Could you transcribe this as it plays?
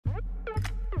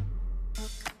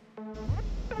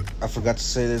I forgot to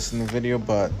say this in the video,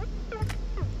 but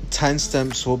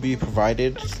timestamps will be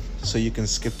provided so you can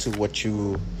skip to what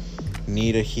you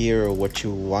need to hear or what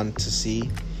you want to see.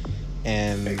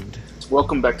 And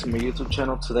Welcome back to my YouTube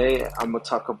channel. Today I'm going to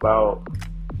talk about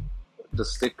the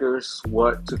stickers,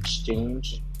 what to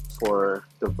exchange for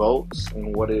the votes,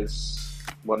 and what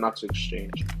not to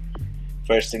exchange.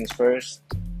 First things first,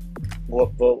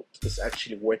 what vote is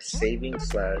actually worth saving /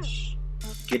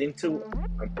 getting to?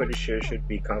 I'm pretty sure it should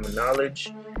be common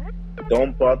knowledge.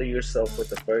 Don't bother yourself with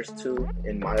the first two,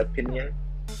 in my opinion.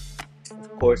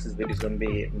 Of course, this video is going to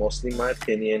be mostly my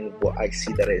opinion, what I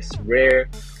see that is rare,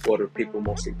 what are people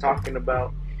mostly talking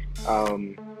about.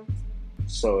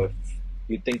 So if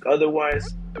you think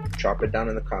otherwise, drop it down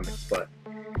in the comments. But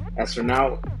as for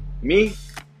now, me,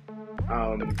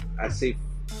 I say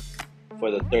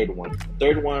for the third one.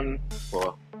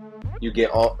 Well, you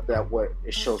get all that, what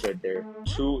it shows right there,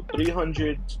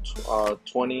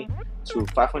 320 to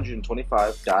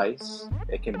 525 dice.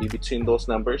 It can be between those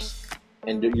numbers,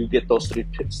 and you get those 3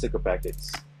 sticker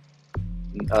packets.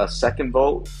 Second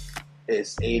vote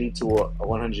is 80 to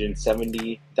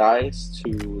 170 dice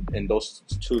in those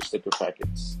 2 sticker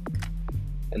packets.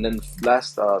 And then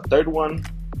last third one,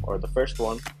 or the first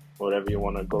one, whatever you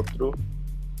want to go through,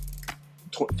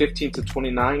 15 to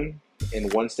 29 in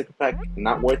 1 sticker pack.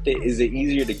 Not worth it. Is it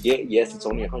easier to get? Yes, it's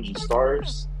only 100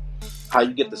 stars. How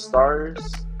you get the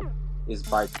stars is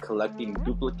by collecting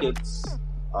duplicates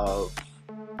of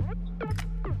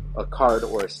a card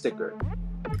or a sticker.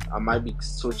 I might be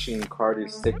switching card and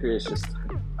sticker. It's just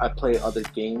I play other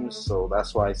games, so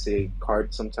that's why I say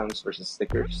card sometimes versus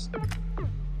stickers.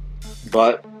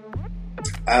 But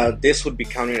this would be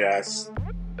counted as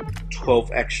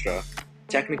 12 extra.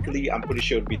 Technically, I'm pretty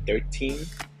sure it would be 13.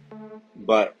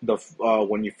 But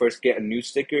when you first get a new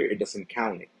sticker, it doesn't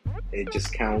count it. It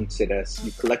just counts it as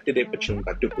you collected it, but you don't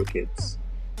got duplicates.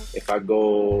 If I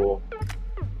go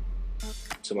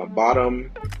to my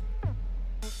bottom,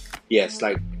 yes,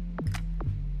 like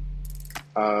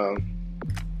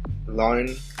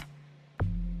line,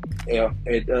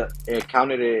 it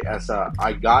counted it as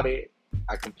I got it.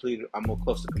 I'm more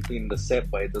close to completing the set,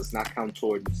 but it does not count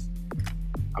towards.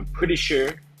 I'm pretty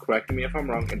sure. Correct me if I'm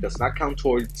wrong. It does not count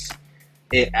towards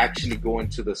it actually going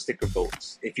to the sticker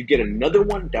votes. If you get another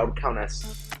one, that would count as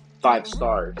 5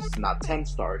 stars, not 10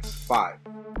 stars, 5.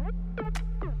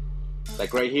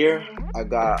 Like right here, I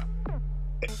got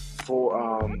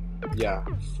 4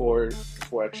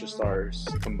 extra stars.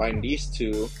 Combine these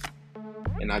 2,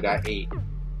 and I got 8.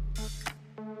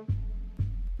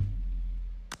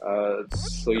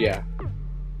 So yeah.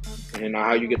 And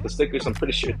how you get the stickers, I'm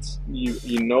pretty sure it's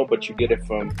you know, but you get it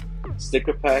from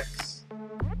sticker packs.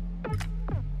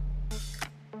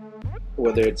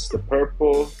 Whether it's the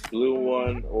purple, blue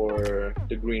one, or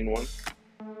the green one,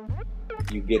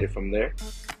 you get it from there.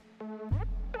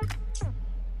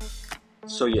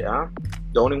 So yeah,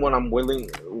 the only one I'm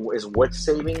willing is worth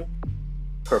saving,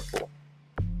 purple.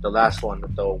 The last one,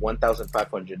 the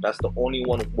 1,500. That's the only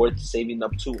one worth saving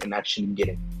up to and actually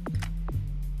getting.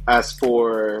 As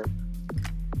for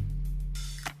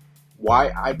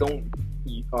why I don't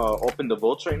open the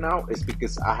votes right now, is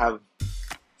because I have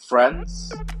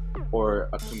friends or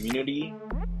a community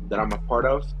that I'm a part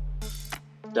of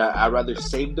that I'd rather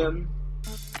save them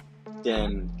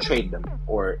than trade them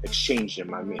or exchange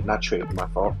them. I mean, not trade, my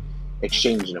fault.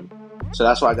 Exchange them. So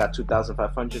that's why I got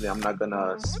 2,500, and I'm not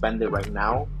gonna spend it right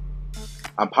now.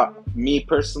 Me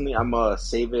personally, I'm gonna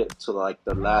save it to like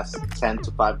the last 10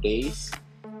 to 5 days,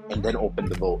 and then open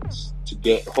the votes to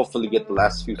hopefully get the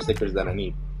last few stickers that I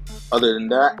need. Other than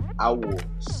that, I will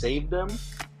save them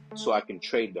so I can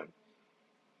trade them.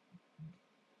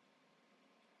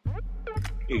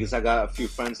 Because I got a few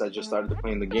friends that just started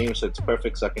playing the game, so it's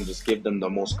perfect, so I can just give them the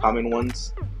most common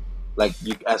ones. Like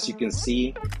as you can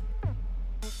see,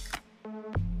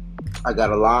 I got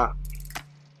a lot.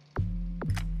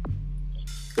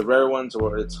 The rare ones,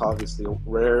 or it's obviously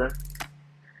rare.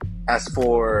 As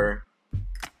for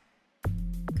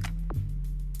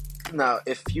now,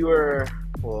 if you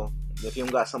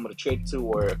don't got someone to trade to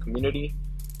or a community,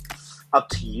 up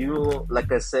to you.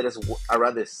 Like I said, I'd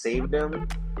rather save them,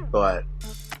 but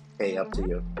hey, up to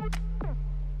you.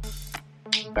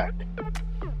 Back.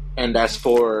 And as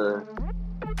for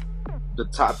the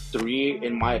top 3,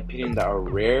 in my opinion, that are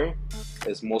rare,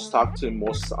 is most talked to,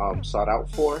 most sought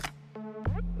out for,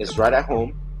 is Right at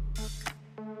Home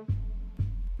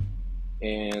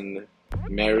and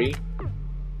Mary,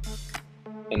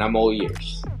 and I'm All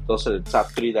Ears. Those are the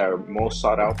top 3 that are most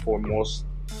sought out for, most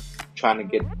trying to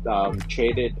get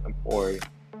traded, or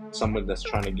someone that's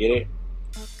trying to get it.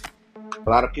 A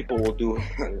lot of people will do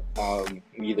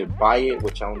either buy it,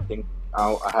 which I don't think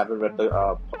I haven't read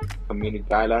the community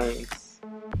guidelines,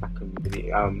 not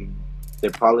community,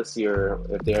 their policy, or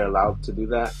if they're allowed to do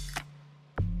that.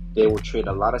 They will trade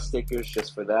a lot of stickers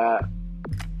just for that.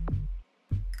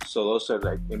 So those are,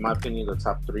 like, in my opinion, the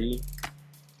top three.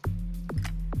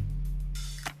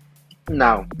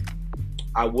 Now,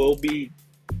 I will be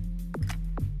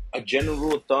a general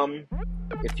rule of thumb.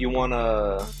 If you want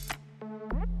to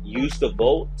use the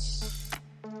votes,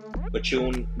 but you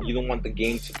don't want the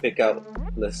game to pick out.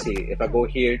 Let's see. If I go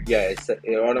here, yeah,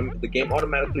 the game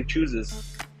automatically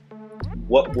chooses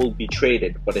what will be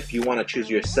traded. But if you want to choose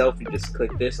yourself, you just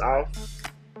click this off,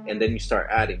 and then you start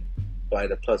adding by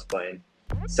the plus button.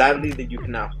 Sadly, that you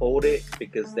cannot hold it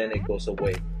because then it goes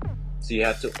away. So you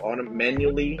have to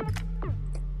manually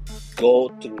go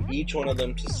through each one of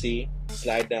them to see.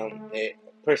 Slide down. It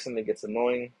personally gets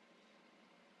annoying.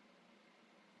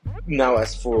 Now,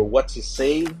 as for what to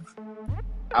save,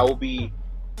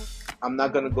 I'm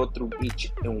not going to go through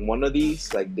each and one of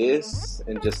these like this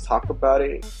and just talk about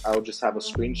it. I'll just have a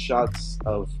screenshots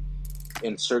of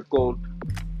encircled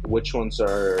which ones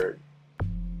are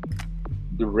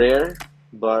the rare,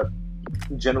 but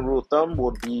general rule of thumb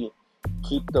would be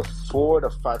keep the 4 to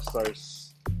 5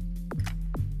 stars.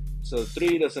 So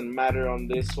 3 doesn't matter on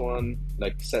this one,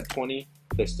 like set 20.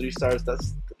 There's 3 stars.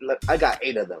 I got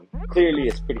 8 of them. Clearly,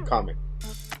 it's pretty common.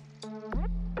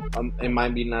 It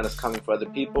might be not as common for other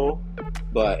people,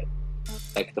 but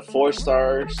like the 4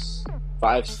 stars,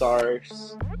 5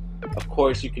 stars. Of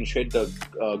course, you can trade the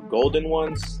golden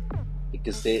ones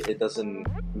because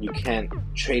you can't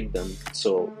trade them.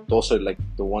 So those are like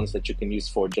the ones that you can use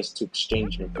for just to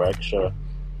exchange them for extra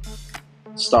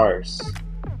stars.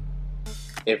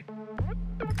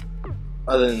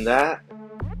 Other than that,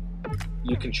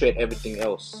 you can trade everything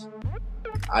else.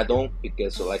 I don't,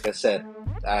 because like I said,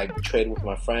 I trade with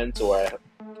my friends or I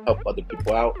help other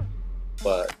people out.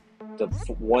 But the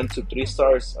 1 to 3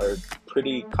 stars are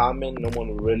pretty common. No one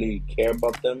will really care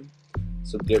about them,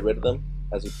 so get rid of them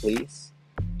as you please.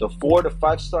 The 4 to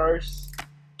 5 stars,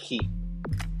 keep.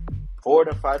 4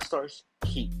 to 5 stars,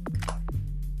 keep.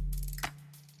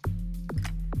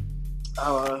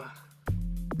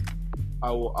 I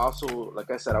will also,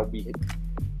 like I said, I'll be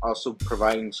also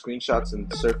providing screenshots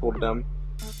and circle them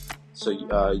so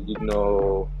you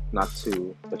know not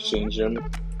to exchange them.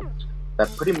 That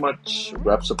pretty much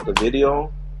wraps up the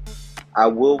video. I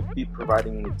will be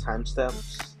providing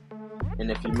timestamps, and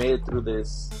if you made it through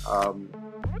this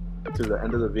to the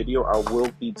end of the video, I will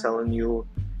be telling you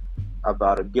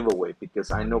about a giveaway,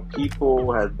 because I know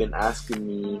people have been asking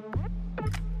me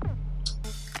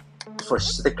for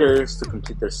stickers to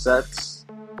complete their sets.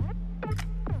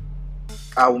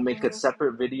 I will make a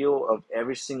separate video of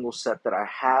every single set that I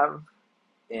have,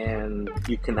 and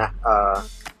you can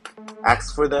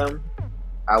ask for them.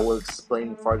 I will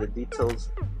explain further details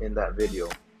in that video.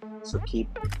 So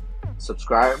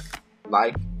subscribe,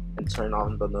 like, and turn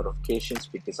on the notifications,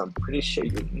 because I'm pretty sure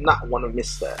you not want to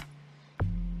miss that.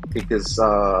 Because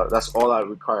that's all I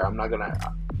require. I'm not gonna,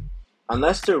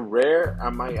 unless they're rare, I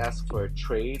might ask for a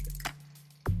trade.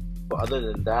 But other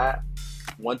than that,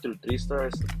 1 through 3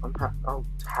 stars, I'll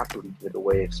happily give it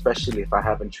away, especially if I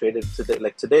haven't traded today.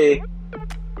 Like today,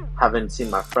 haven't seen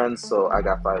my friends, so I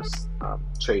got 5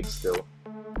 trades still.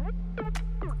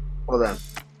 Well then,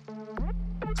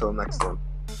 until next time.